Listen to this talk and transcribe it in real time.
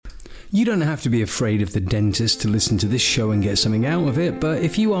You don't have to be afraid of the dentist to listen to this show and get something out of it, but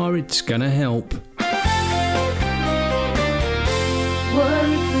if you are, it's gonna help.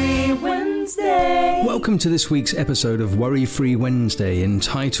 Worry-Free Wednesday. Welcome to this week's episode of Worry-Free Wednesday,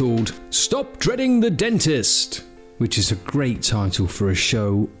 entitled Stop Dreading the Dentist, which is a great title for a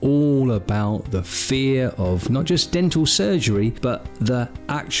show all about the fear of not just dental surgery, but the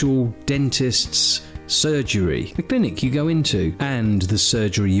actual dentist's surgery, the clinic you go into, and the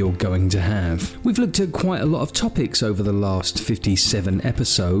surgery you're going to have. We've looked at quite a lot of topics over the last 57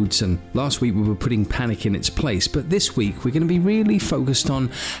 episodes, and last week we were putting panic in its place, but this week we're going to be really focused on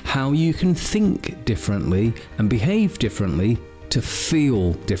how you can think differently and behave differently to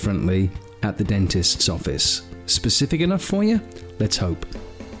feel differently at the dentist's office. Specific enough for you? Let's hope.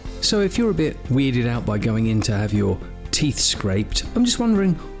 So if you're a bit weirded out by going in to have your teeth scraped, I'm just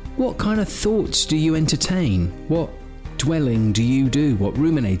wondering, what kind of thoughts do you entertain? What dwelling do you do? What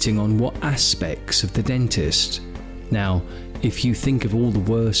ruminating on what aspects of the dentist? Now, if you think of all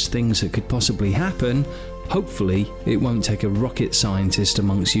the worst things that could possibly happen, hopefully it won't take a rocket scientist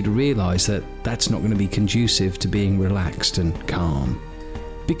amongst you to realise that that's not going to be conducive to being relaxed and calm.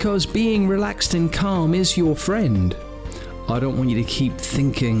 Because being relaxed and calm is your friend. I don't want you to keep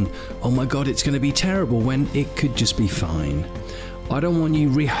thinking, oh my God, it's going to be terrible, when it could just be fine. I don't want you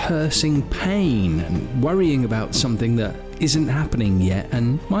rehearsing pain and worrying about something that isn't happening yet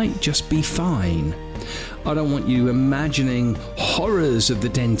and might just be fine. I don't want you imagining horrors of the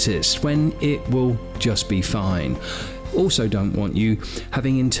dentist when it will just be fine. Also don't want you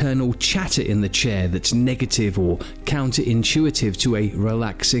having internal chatter in the chair that's negative or counterintuitive to a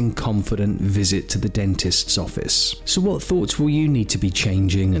relaxing, confident visit to the dentist's office. So what thoughts will you need to be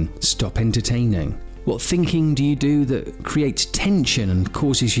changing and stop entertaining? What thinking do you do that creates tension and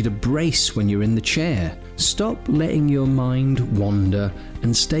causes you to brace when you're in the chair? Stop letting your mind wander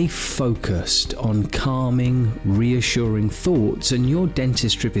and stay focused on calming, reassuring thoughts, and your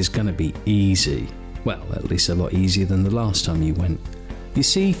dentist trip is going to be easy. Well, at least a lot easier than the last time you went. You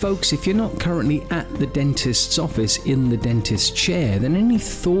see, folks, if you're not currently at the dentist's office in the dentist's chair, then any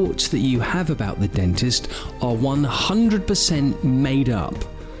thoughts that you have about the dentist are 100% made up.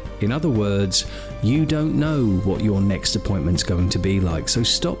 In other words, you don't know what your next appointment's going to be like, so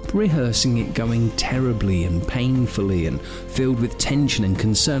stop rehearsing it going terribly and painfully and filled with tension and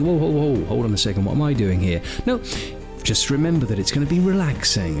concern. Whoa, hold on a second, what am I doing here? No, just remember that it's going to be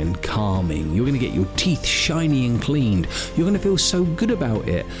relaxing and calming. You're going to get your teeth shiny and cleaned. You're going to feel so good about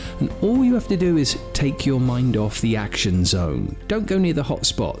it. And all you have to do is take your mind off the action zone. Don't go near the hot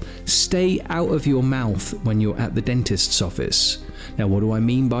spot. Stay out of your mouth when you're at the dentist's office. Now, what do I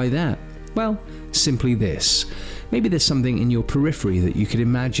mean by that? Well, simply this. Maybe there's something in your periphery that you could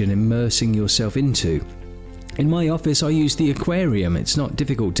imagine immersing yourself into. In my office, I use the aquarium. It's not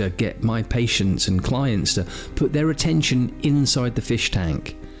difficult to get my patients and clients to put their attention inside the fish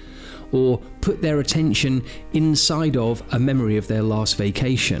tank, or put their attention inside of a memory of their last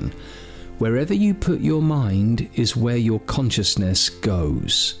vacation. Wherever you put your mind is where your consciousness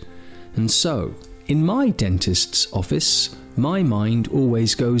goes. And so, in my dentist's office, my mind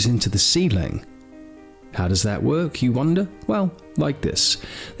always goes into the ceiling. How does that work, you wonder? Well, like this.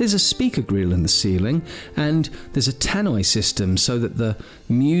 There's a speaker grill in the ceiling, and there's a tannoy system so that the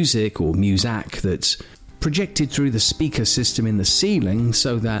music or muzak that's projected through the speaker system in the ceiling,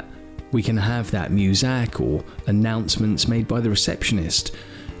 so that we can have that muzak or announcements made by the receptionist.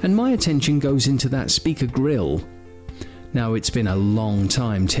 And my attention goes into that speaker grill. Now, it's been a long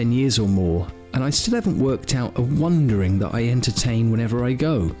time, 10 years or more, and I still haven't worked out a wondering that I entertain whenever I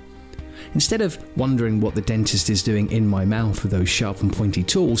go. Instead of wondering what the dentist is doing in my mouth with those sharp and pointy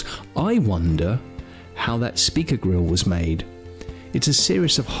tools, I wonder how that speaker grill was made. It's a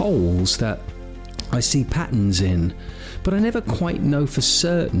series of holes that I see patterns in, but I never quite know for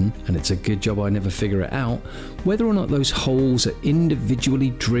certain, and it's a good job I never figure it out, whether or not those holes are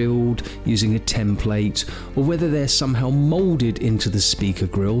individually drilled using a template, or whether they're somehow moulded into the speaker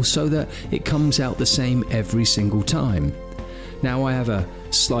grill so that it comes out the same every single time. Now, I have a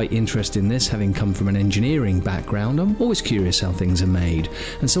slight interest in this, having come from an engineering background. I'm always curious how things are made,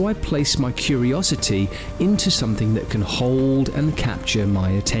 and so I place my curiosity into something that can hold and capture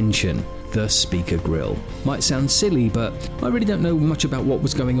my attention. The speaker grill. Might sound silly, but I really don't know much about what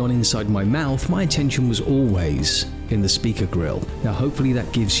was going on inside my mouth. My attention was always in the speaker grill. Now, hopefully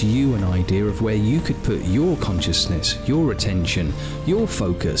that gives you an idea of where you could put your consciousness, your attention, your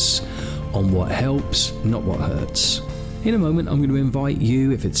focus on what helps, not what hurts. In a moment, I'm going to invite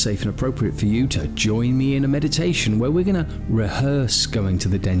you, if it's safe and appropriate for you, to join me in a meditation where we're going to rehearse going to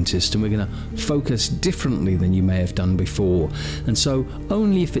the dentist and we're going to focus differently than you may have done before. And so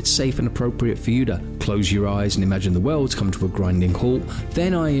only if it's safe and appropriate for you to close your eyes and imagine the world's come to a grinding halt,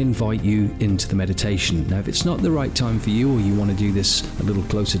 then I invite you into the meditation. Now, if it's not the right time for you, or you want to do this a little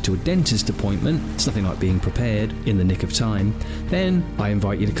closer to a dentist appointment, it's nothing like being prepared in the nick of time, then I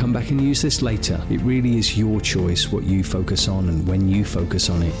invite you to come back and use this later. It really is your choice what you focus on and when you focus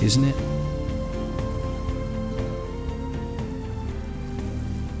on it, isn't it?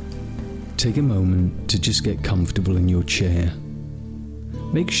 Take a moment to just get comfortable in your chair.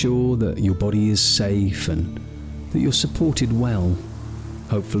 Make sure that your body is safe and that you're supported well.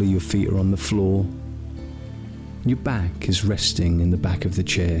 Hopefully your feet are on the floor. Your back is resting in the back of the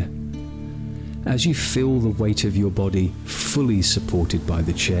chair. As you feel the weight of your body fully supported by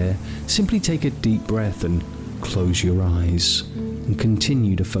the chair, simply take a deep breath and close your eyes and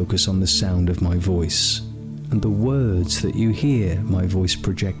continue to focus on the sound of my voice and the words that you hear my voice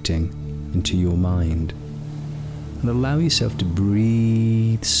projecting into your mind. And allow yourself to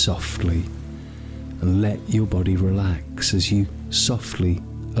breathe softly and let your body relax as you softly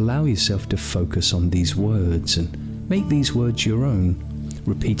allow yourself to focus on these words and make these words your own,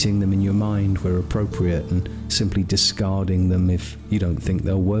 repeating them in your mind where appropriate and simply discarding them if you don't think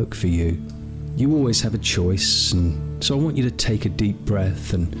they'll work for you. You always have a choice, and so I want you to take a deep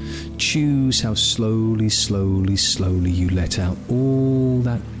breath and choose how slowly you let out all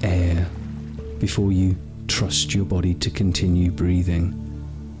that air before you trust your body to continue breathing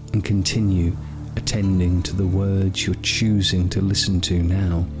and continue attending to the words you're choosing to listen to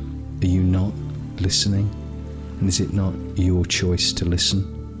now. Are you not listening? And is it not your choice to listen?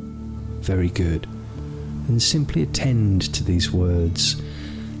 Very good. And simply attend to these words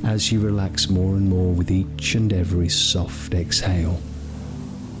as you relax more and more with each and every soft exhale.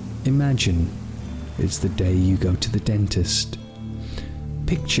 Imagine it's the day you go to the dentist.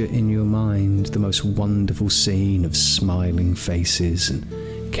 Picture in your mind the most wonderful scene of smiling faces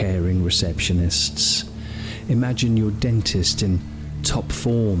and caring receptionists. Imagine your dentist in top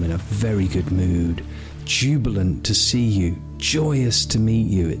form, in a very good mood, jubilant to see you, joyous to meet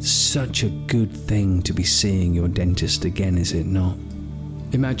you. It's such a good thing to be seeing your dentist again, is it not?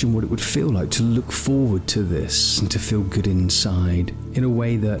 Imagine what it would feel like to look forward to this and to feel good inside in a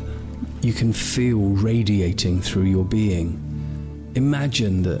way that you can feel radiating through your being.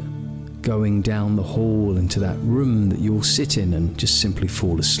 Imagine that going down the hall into that room that you'll sit in and just simply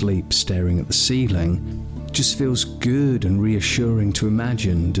fall asleep staring at the ceiling just feels good and reassuring to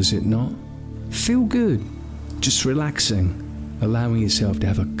imagine, does it not? Feel good, just relaxing, allowing yourself to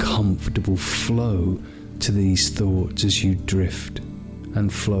have a comfortable flow to these thoughts as you drift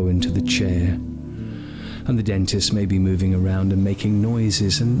and flow into the chair. And the dentist may be moving around and making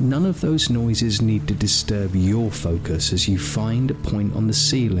noises, and none of those noises need to disturb your focus as you find a point on the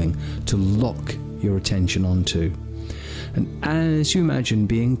ceiling to lock your attention onto. And as you imagine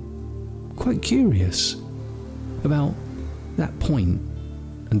being quite curious about that point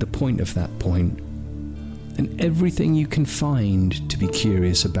and the point of that point, and everything you can find to be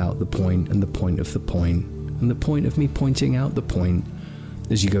curious about the point and the point of the point, and the point of me pointing out the point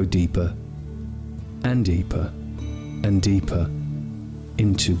as you go deeper and deeper and deeper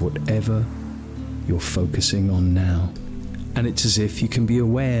into whatever you're focusing on now. And it's as if you can be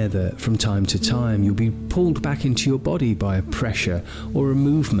aware that from time to time you'll be pulled back into your body by a pressure or a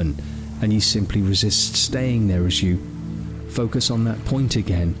movement, and you simply resist staying there as you focus on that point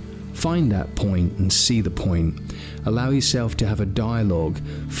again. Find that point and see the point. Allow yourself to have a dialogue,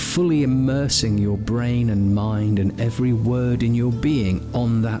 fully immersing your brain and mind and every word in your being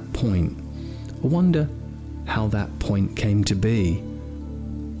on that point. I wonder how that point came to be.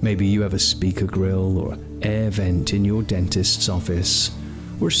 Maybe you have a speaker grill or air vent in your dentist's office,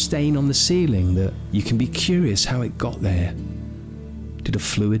 or a stain on the ceiling that you can be curious how it got there. Did a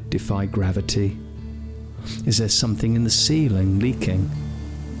fluid defy gravity? Is there something in the ceiling leaking?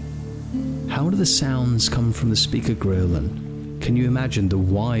 How do the sounds come from the speaker grill, and can you imagine the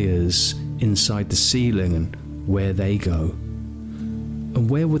wires inside the ceiling and where they go? And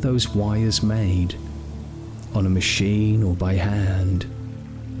where were those wires made? On a machine or by hand?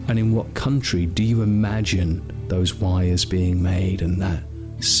 And in what country do you imagine those wires being made and that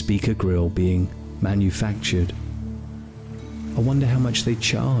speaker grill being manufactured? I wonder how much they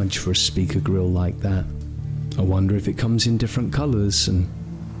charge for a speaker grill like that. I wonder if it comes in different colours and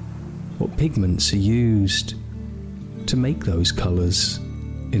what pigments are used to make those colours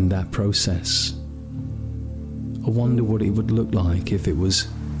in that process. I wonder what it would look like if it was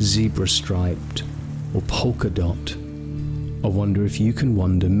zebra striped or polka dot I wonder if you can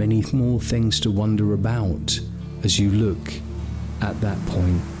wonder many more things to wonder about as you look at that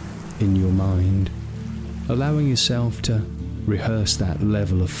point in your mind, allowing yourself to rehearse that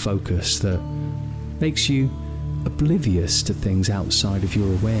level of focus that makes you oblivious to things outside of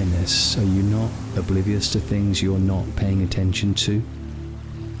your awareness. Are you not oblivious to things you're not paying attention to?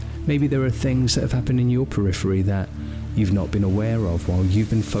 Maybe there are things that have happened in your periphery that you've not been aware of while you've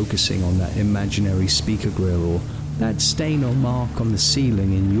been focusing on that imaginary speaker grill or that stain or mark on the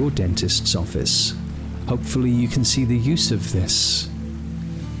ceiling in your dentist's office. Hopefully you can see the use of this.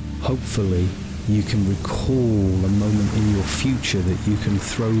 Hopefully you can recall a moment in your future that you can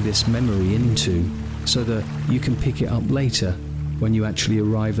throw this memory into so that you can pick it up later when you actually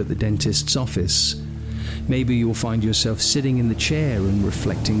arrive at the dentist's office. Maybe you'll find yourself sitting in the chair and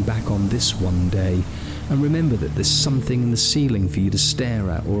reflecting back on this one day, and remember that there's something in the ceiling for you to stare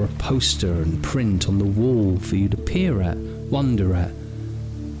at, or a poster and print on the wall for you to peer at, wonder at,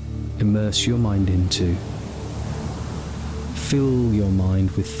 immerse your mind into. Fill your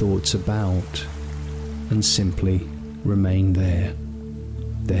mind with thoughts about, and simply remain there,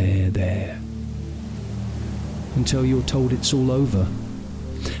 until you're told it's all over.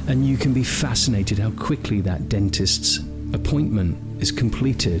 And you can be fascinated how quickly that dentist's appointment is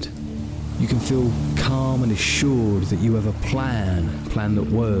completed. You can feel calm and assured that you have a plan that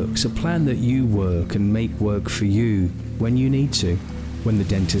works, a plan that you work and make work for you when you need to. When the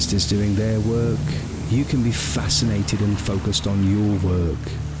dentist is doing their work, you can be fascinated and focused on your work,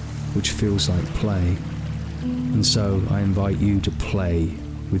 which feels like play. And so I invite you to play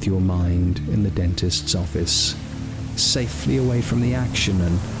with your mind in the dentist's office, safely away from the action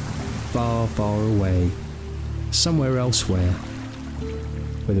and far, far away, somewhere elsewhere,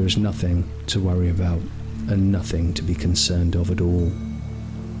 where there is nothing to worry about and nothing to be concerned of at all.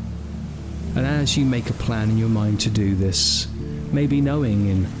 And as you make a plan in your mind to do this, maybe knowing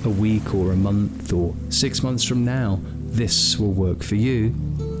in a week or a month or 6 months from now, this will work for you,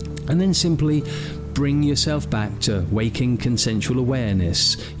 and then simply bring yourself back to waking consensual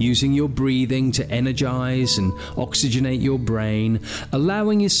awareness, using your breathing to energize and oxygenate your brain,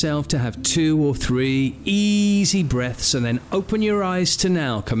 allowing yourself to have 2 or 3 easy breaths, and then open your eyes to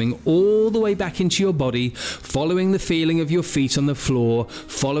now, coming all the way back into your body, following the feeling of your feet on the floor,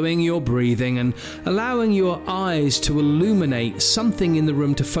 following your breathing, and allowing your eyes to illuminate something in the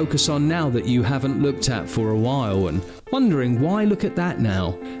room to focus on now that you haven't looked at for a while, and wondering why look at that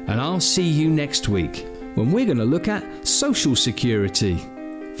now. And I'll see you next week when we're going to look at social security.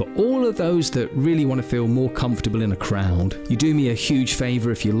 For all of those that really want to feel more comfortable in a crowd, you do me a huge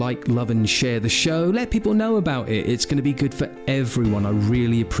favour if you like, love and share the show. Let people know about it. It's going to be good for everyone. I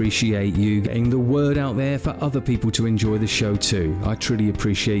really appreciate you getting the word out there for other people to enjoy the show too. I truly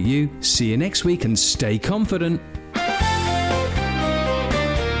appreciate you. See you next week and stay confident.